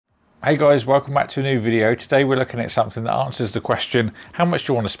Hey guys, welcome back to a new video. Today we're looking at something that answers the question, how much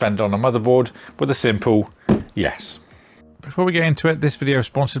do you want to spend on a motherboard, with a simple yes. Before we get into it, this video is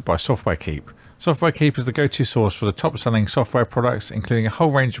sponsored by Software Keep. Software Keep is the go-to source for the top-selling software products, including a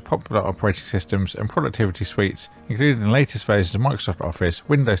whole range of popular operating systems and productivity suites, including the latest versions of Microsoft Office,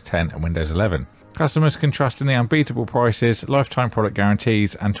 Windows 10 and Windows 11. Customers can trust in the unbeatable prices, lifetime product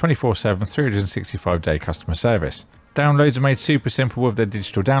guarantees and 24/7 365-day customer service. Downloads are made super simple with their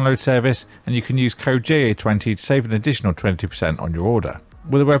digital download service, and you can use code JA20 to save an additional 20% on your order.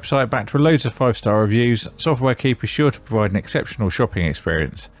 With a website backed with loads of 5-star reviews, Software Keep is sure to provide an exceptional shopping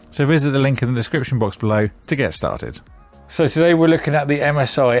experience. So visit the link in the description box below to get started. So today we're looking at the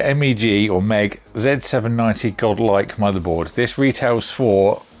MSI MEG or MEG Z790 GODLIKE motherboard. This retails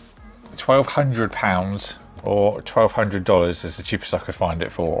for £1,200 or $1,200 is the cheapest I could find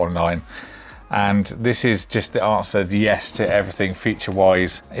it for online. And this is just the answer yes to everything feature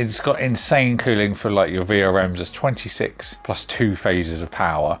wise. It's got insane cooling for like your VRMs. There's 26 plus 2 phases of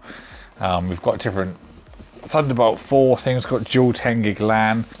power. We've got different Thunderbolt 4 things, got dual 10 gig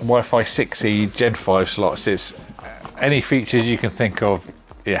LAN, Wi-Fi 6E, Gen 5 slots. It's any features you can think of,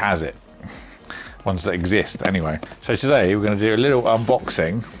 it has it. Ones that exist anyway. So today we're going to do a little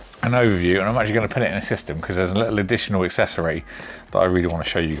unboxing, an overview, and I'm actually going to put it in a system because there's a little additional accessory that I really want to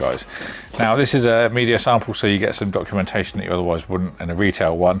show you guys. Now this is a media sample, so you get some documentation that you otherwise wouldn't in a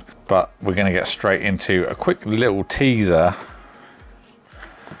retail one, but we're going to get straight into a quick little teaser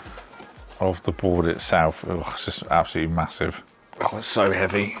of the board itself. Oh, it's just absolutely massive. Oh, it's so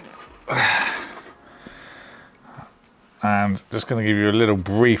heavy. And just going to give you a little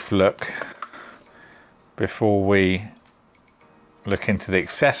brief look before we look into the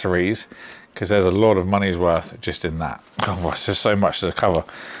accessories, because there's a lot of money's worth just in that. Oh, there's just so much to cover.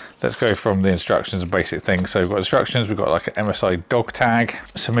 Let's go from the instructions and basic things. So we've got instructions, we've got like an MSI dog tag,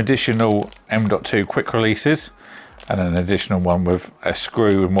 some additional M.2 quick releases, and an additional one with a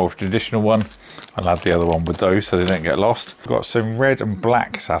screw and more of a traditional one. I'll add the other one with those so they don't get lost. We've got some red and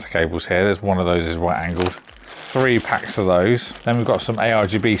black SATA cables here. There's one of those is right angled. 3 packs of those. Then we've got some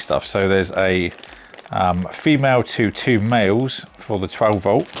ARGB stuff. So there's a female to 2 males for the 12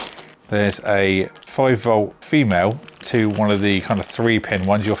 volt. There's a 5 volt female to one of the kind of 3-pin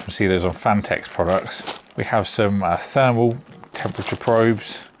ones. You often see those on Fantex products. We have some thermal temperature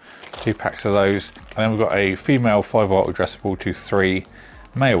probes, 2 packs of those. And then we've got a female 5 volt addressable to 3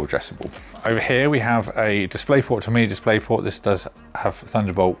 male addressable. Over here we have a DisplayPort to mini DisplayPort. This does have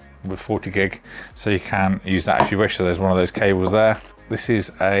Thunderbolt with 40 gig, so you can use that if you wish. So there's one of those cables there. This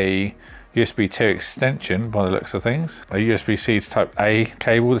is a USB 2 extension by the looks of things. A USB-C to type A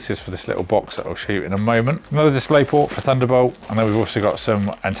cable. This is for this little box that I'll show you in a moment. Another DisplayPort for Thunderbolt, and then we've also got some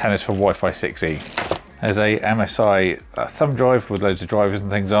antennas for Wi-Fi 6E. There's a MSI thumb drive with loads of drivers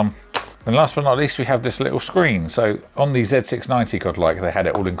and things on. And last but not least, we have this little screen. So on the Z690 GODLIKE, they had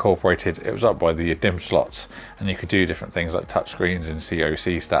it all incorporated. It was up by the DIMM slots, and you could do different things like touch screens and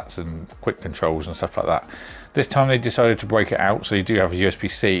COC stats and quick controls and stuff like that. This time they decided to break it out, so you do have a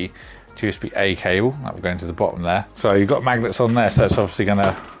USB-C to USB-A cable that will go into the bottom there. So you've got magnets on there, so it's obviously going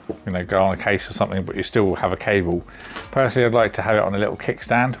to go on a case or something, but you still have a cable. Personally, I'd like to have it on a little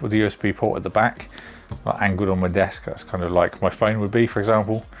kickstand with the USB port at the back, like angled on my desk. That's kind of like my phone would be, for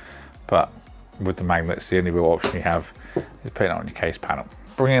example. But with the magnets, the only real option you have is putting it on your case panel.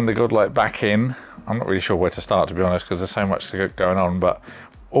 Bringing the GODLIKE back in, I'm not really sure where to start, to be honest, because there's so much going on, but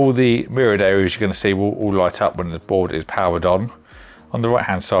all the mirrored areas you're going to see will all light up when the board is powered on. On the right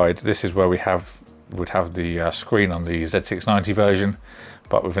hand side, this is where would have the screen on the Z690 version,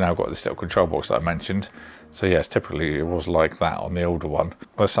 but we've now got this little control box that I mentioned. So yes, typically it was like that on the older one.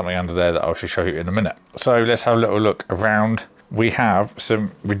 There's something under there that I'll show you in a minute. So let's have a little look around. We have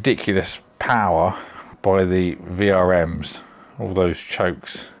some ridiculous power by the VRMs, all those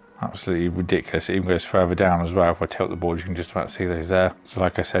chokes. Absolutely ridiculous. It even goes further down as well. If I tilt the board, you can just about see those there. So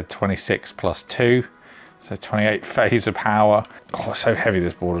like I said, 26 plus 2. So 28 phase of power. Oh, it's so heavy,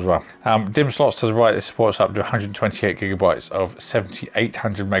 this board as well. DIMM slots to the right, this supports up to 128 gigabytes of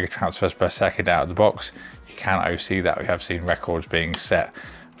 7800 mega transfers per second out of the box. You can OC that. We have seen records being set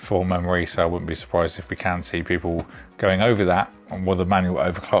for memory, so I wouldn't be surprised if we can see people going over that with a manual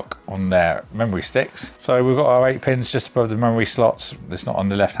overclock on their memory sticks. So we've got our 8 pins just above the memory slots. It's not on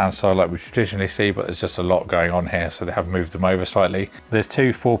the left hand side like we traditionally see, but there's just a lot going on here, so they have moved them over slightly. There's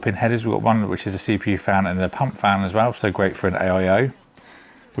 2 4-pin headers. We've got one which is a CPU fan and a pump fan as well, so great for an AIO.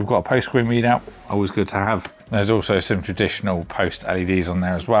 We've got a post screen readout, always good to have. There's also some traditional post LEDs on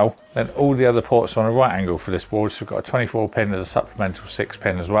there as well. Then all the other ports are on a right angle for this board. So we've got a 24 pin, there's a supplemental 6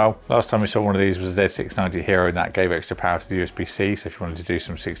 pin as well. Last time we saw one of these was a Z690 Hero, and that gave extra power to the USB-C. So if you wanted to do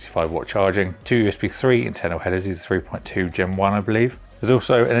some 65-watt charging. 2 USB 3 internal headers, these are 3.2 Gen 1, I believe. There's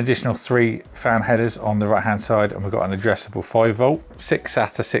also an additional 3 fan headers on the right hand side, and we've got an addressable 5V, 6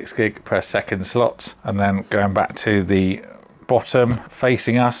 SATA 6 gig per second slots. And then going back to the bottom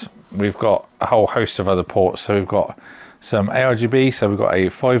facing us, we've got a whole host of other ports. So we've got some ARGB, so we've got a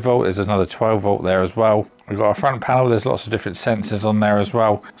 5V, there's another 12V there as well. We've got a front panel, there's lots of different sensors on there as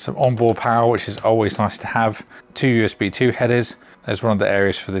well. Some onboard power, which is always nice to have. 2 USB 2 headers. There's one of the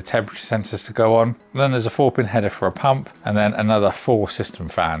areas for the temperature sensors to go on. And then there's a 4-pin header for a pump, and then another 4 system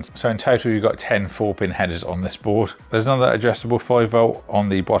fans. So in total, you've got 10 4-pin headers on this board. There's another addressable 5V on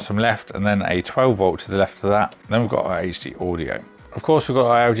the bottom left, and then a 12V to the left of that. And then we've got our HD audio. Of course, we've got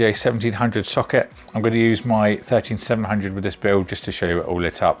our LGA 1700 socket. I'm going to use my 13700 with this build just to show you it all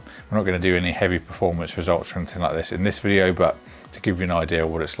lit up. We're not going to do any heavy performance results or anything like this in this video, but to give you an idea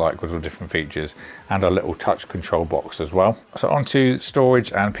of what it's like with all different features, and our little touch control box as well. So onto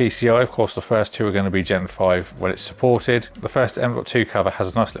storage and PCI. Of course, the first two are going to be Gen 5 when it's supported. The first M.2 cover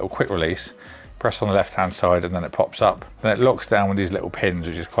has a nice little quick release. Press on the left hand side and then it pops up. Then it locks down with these little pins,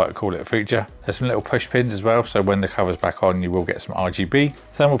 which is quite a cool little feature. There's some little push pins as well, so when the cover's back on, you will get some RGB.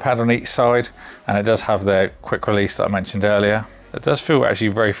 Thermal pad on each side, and it does have the quick release that I mentioned earlier. It does feel actually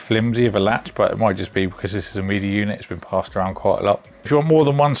very flimsy of a latch, but it might just be because this is a media unit. It's been passed around quite a lot. If you want more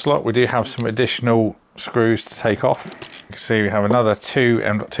than one slot, we do have some additional screws to take off. You can see we have another 2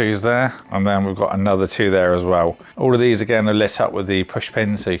 M.2s there, and then we've got another 2 there as well. All of these again are lit up with the push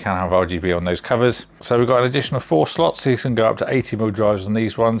pins, so you can have RGB on those covers. So we've got an additional 4 slots, so you can go up to 80mm drives on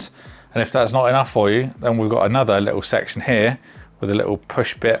these ones. And if that's not enough for you, then we've got another little section here with a little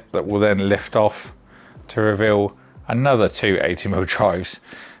push bit that will then lift off to reveal another 2 80mm drives.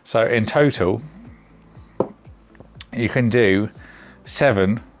 So in total, you can do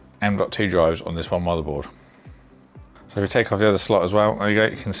 7 M.2 drives on this one motherboard. So if we take off the other slot as well, there you go,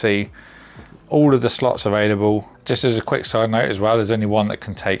 you can see all of the slots available. Just as a quick side note as well, there's only one that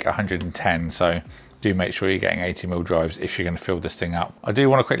can take 110, so do make sure you're getting 80mm drives if you're going to fill this thing up. I do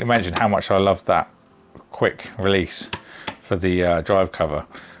want to quickly mention how much I love that quick release for the drive cover.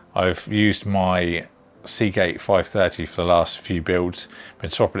 I've used my Seagate 530 for the last few builds, been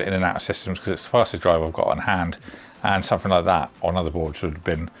swapping it in and out of systems because it's the fastest drive I've got on hand, and something like that on other boards would have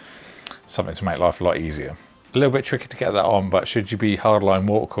been something to make life a lot easier. A little bit tricky to get that on, but should you be hardline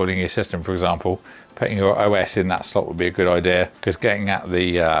water cooling your system, for example, putting your OS in that slot would be a good idea, because getting at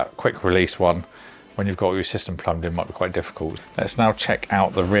the quick release one when you've got your system plumbed in might be quite difficult. Let's now check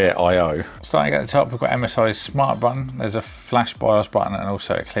out the rear I/O. Starting at the top, we've got MSI's smart button. There's a flash BIOS button and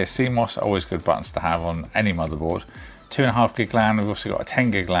also a clear CMOS, always good buttons to have on any motherboard. 2.5 gig LAN, we've also got a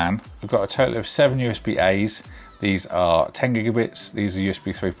 10 gig LAN. We've got a total of 7 USB-A's. These are 10 gigabits, these are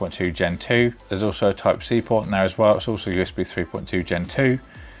USB 3.2 Gen 2. There's also a Type-C port in there as well, it's also USB 3.2 Gen 2.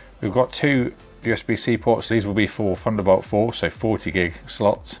 We've got 2 USB-C ports, these will be for Thunderbolt 4, so 40 gig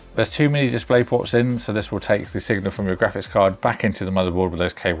slots. There's 2 mini display ports in, so this will take the signal from your graphics card back into the motherboard with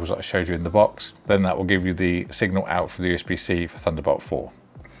those cables that I showed you in the box. Then that will give you the signal out for the USB-C for Thunderbolt 4.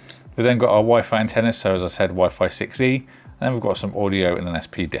 We've then got our Wi-Fi antennas, so as I said, Wi-Fi 6E, and then we've got some audio and an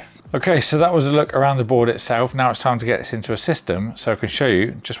SP diff. Okay, so that was a look around the board itself. Now it's time to get this into a system so I can show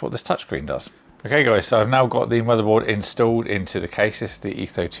you just what this touchscreen does. Okay guys, so I've now got the motherboard installed into the case. This is the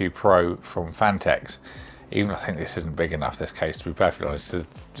Etho 2 Pro from Fantex. Even I think this isn't big enough, this case, to be perfectly honest. It's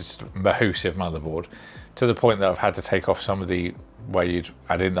just a massive motherboard, to the point that I've had to take off some of the where you'd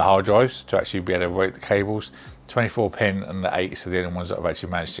add in the hard drives to actually be able to route the cables. 24 pin and the 8s are the only ones that I've actually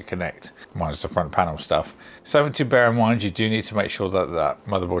managed to connect, minus the front panel stuff. Something to bear in mind, you do need to make sure that that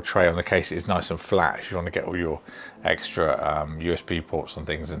motherboard tray on the case is nice and flat if you want to get all your extra USB ports and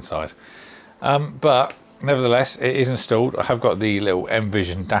things inside. But nevertheless, it is installed. I have got the little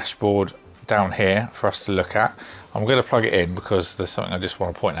M-Vision dashboard down here for us to look at. I'm going to plug it in because there's something I just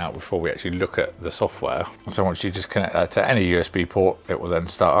want to point out before we actually look at the software. So once you just connect that to any USB port, it will then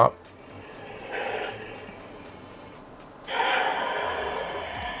start up.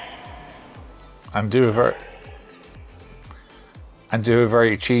 And do a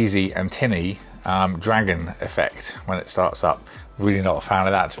very cheesy and tinny dragon effect when it starts up. Really not a fan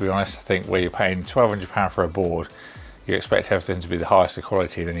of that, to be honest. I think where you're paying £1,200 for a board, you expect everything to be the highest of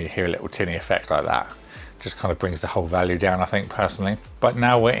quality, then you hear a little tinny effect like that. Just kind of brings the whole value down, I think, personally. But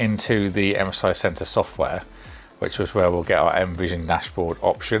now we're into the MSI Center software, which was where we'll get our M-Vision dashboard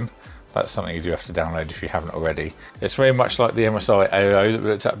option. That's something you do have to download if you haven't already. It's very much like the MSI AO that we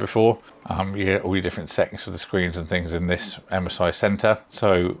looked at before. You get all your different settings for the screens and things in this MSI center.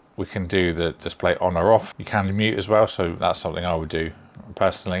 So we can do the display on or off. You can mute as well, so that's something I would do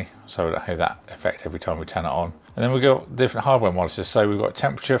personally, so I don't have that effect every time we turn it on. And then we've got different hardware monitors. So we've got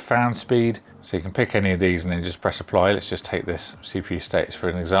temperature, fan speed, so you can pick any of these and then just press apply. Let's just take this CPU status for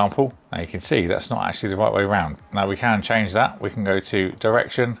an example. Now you can see that's not actually the right way around. Now we can change that. We can go to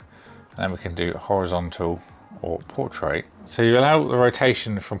direction, and then we can do horizontal or portrait. So you allow the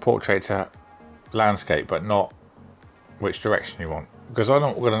rotation from portrait to landscape, but not which direction you want, because I'm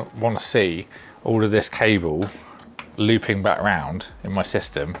not going to want to see all of this cable looping back round in my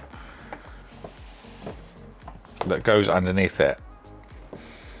system that goes underneath it,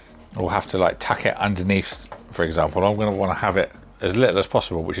 or have to like tuck it underneath, for example. I'm going to want to have it as little as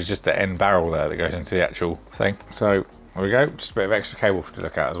possible, which is just the end barrel there that goes into the actual thing. So there we go, just a bit of extra cable to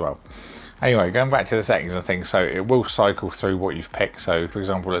look at as well. Anyway, going back to the settings and things, so it will cycle through what you've picked. So for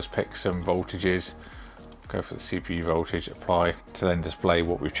example, let's pick some voltages, go for the CPU voltage, apply, to then display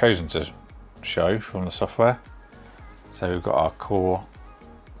what we've chosen to show from the software. So we've got our core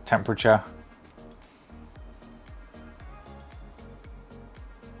temperature,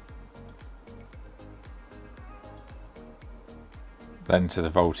 then to the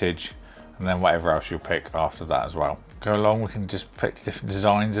voltage, and then whatever else you'll pick after that as well. Go along, we can just pick different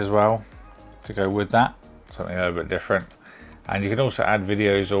designs as well to go with that, something a little bit different. And you can also add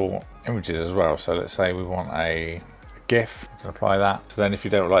videos or images as well. So let's say we want a GIF, you can apply that. So then if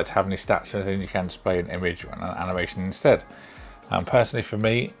you don't like to have any stats or anything, you can display an image and an animation instead. Personally for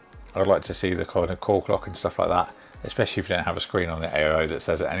me, I'd like to see the kind of core clock and stuff like that, especially if you don't have a screen on the AO that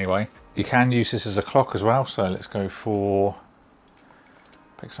says it anyway. You can use this as a clock as well, so let's go for,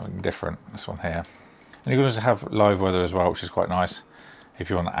 pick something different, this one here. And you can also have live weather as well, which is quite nice if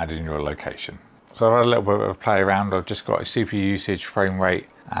you want to add in your location. So I've had a little bit of a play around. I've just got a CPU usage, frame rate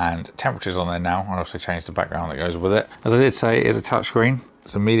and temperatures on there now. I also changed the background that goes with it. As I did say, it is a touchscreen.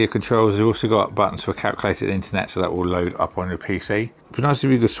 Some media controls. You've also got buttons for calculated internet, so that will load up on your PC. It'd be nice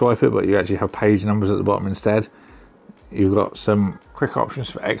if you could swipe it, but you actually have page numbers at the bottom instead. You've got some quick options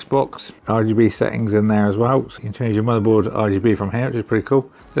for Xbox, RGB settings in there as well. So you can change your motherboard RGB from here, which is pretty cool.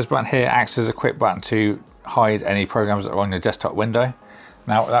 This button here acts as a quick button to hide any programs that are on your desktop window.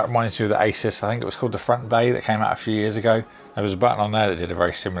 Now that reminds me of the Asus, I think it was called the Front Bay, that came out a few years ago. There was a button on there that did a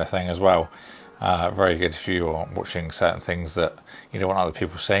very similar thing as well. Very good if you're watching certain things that you don't want other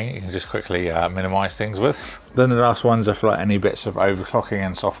people seeing. You can just quickly minimize things with. Then the last ones are for like any bits of overclocking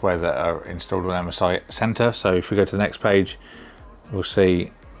and software that are installed on MSI Center. So if we go to the next page, we'll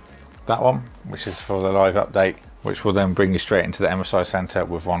see that one, which is for the live update, which will then bring you straight into the MSI Center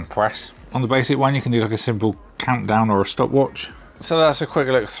with one press. On the basic one, you can do like a simple countdown or a stopwatch. So that's a quick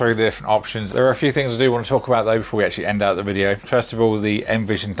look through the different options. There are a few things I do want to talk about though before we actually end out the video. First of all, the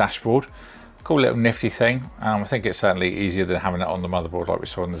Envision dashboard. Cool little nifty thing. I think it's certainly easier than having it on the motherboard like we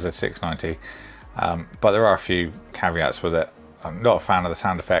saw in the Z690. But there are a few caveats with it. I'm not a fan of the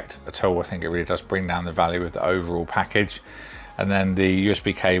sound effect at all. I think it really does bring down the value of the overall package. And then the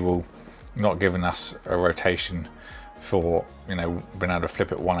USB cable not giving us a rotation for, you know, being able to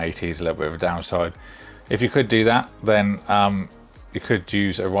flip it 180 is a little bit of a downside. If you could do that, then you could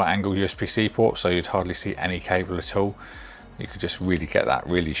use a right angle USB-C port, so you'd hardly see any cable at all. You could just really get that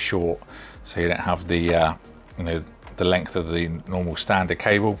really short, so you don't have the you know, the length of the normal standard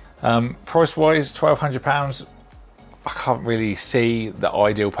cable. Price wise, £1,200. I can't really see the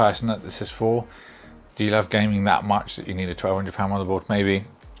ideal person that this is for. Do you love gaming that much that you need a £1,200 motherboard? Maybe.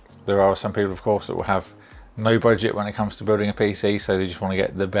 There are some people, of course, that will have no budget when it comes to building a PC, so they just want to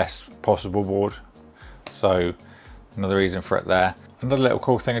get the best possible board. So another reason for it there. Another little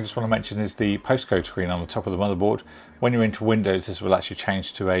cool thing I just want to mention is the postcode screen on the top of the motherboard. When you're into Windows, this will actually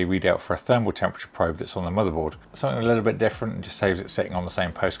change to a readout for a thermal temperature probe that's on the motherboard. Something a little bit different, and just saves it sitting on the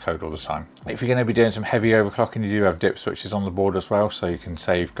same postcode all the time. If you're going to be doing some heavy overclocking, you do have dip switches on the board as well, so you can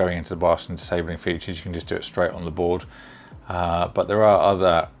save going into the BIOS and disabling features. You can just do it straight on the board. But there are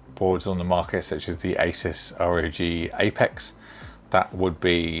other boards on the market, such as the Asus ROG Apex. That would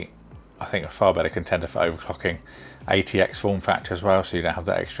be, I think, a far better contender for overclocking. ATX form factor as well, so you don't have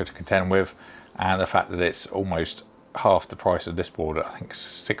that extra to contend with, and the fact that it's almost half the price of this board, I think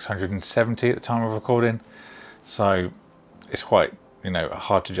 670 at the time of recording, so it's quite, you know,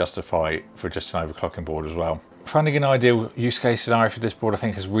 hard to justify for just an overclocking board as well. Finding an ideal use case scenario for this board I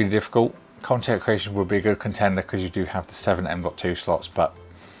think is really difficult. Content creation would be a good contender because you do have the 7 M.2 slots, but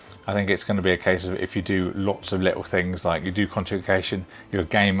I think it's going to be a case of if you do lots of little things, like you do content creation, you're a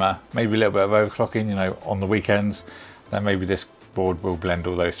gamer, maybe a little bit of overclocking, you know, on the weekends, then maybe this board will blend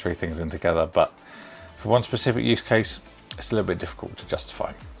all those three things in together, but for one specific use case, it's a little bit difficult to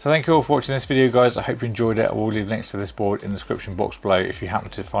justify. So thank you all for watching this video, guys. I hope you enjoyed it. I will leave links to this board in the description box below if you happen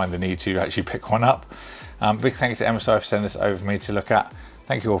to find the need to actually pick one up. Big thanks to MSI for sending this over for me to look at.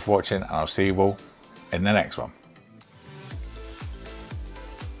 Thank you all for watching, and I'll see you all in the next one.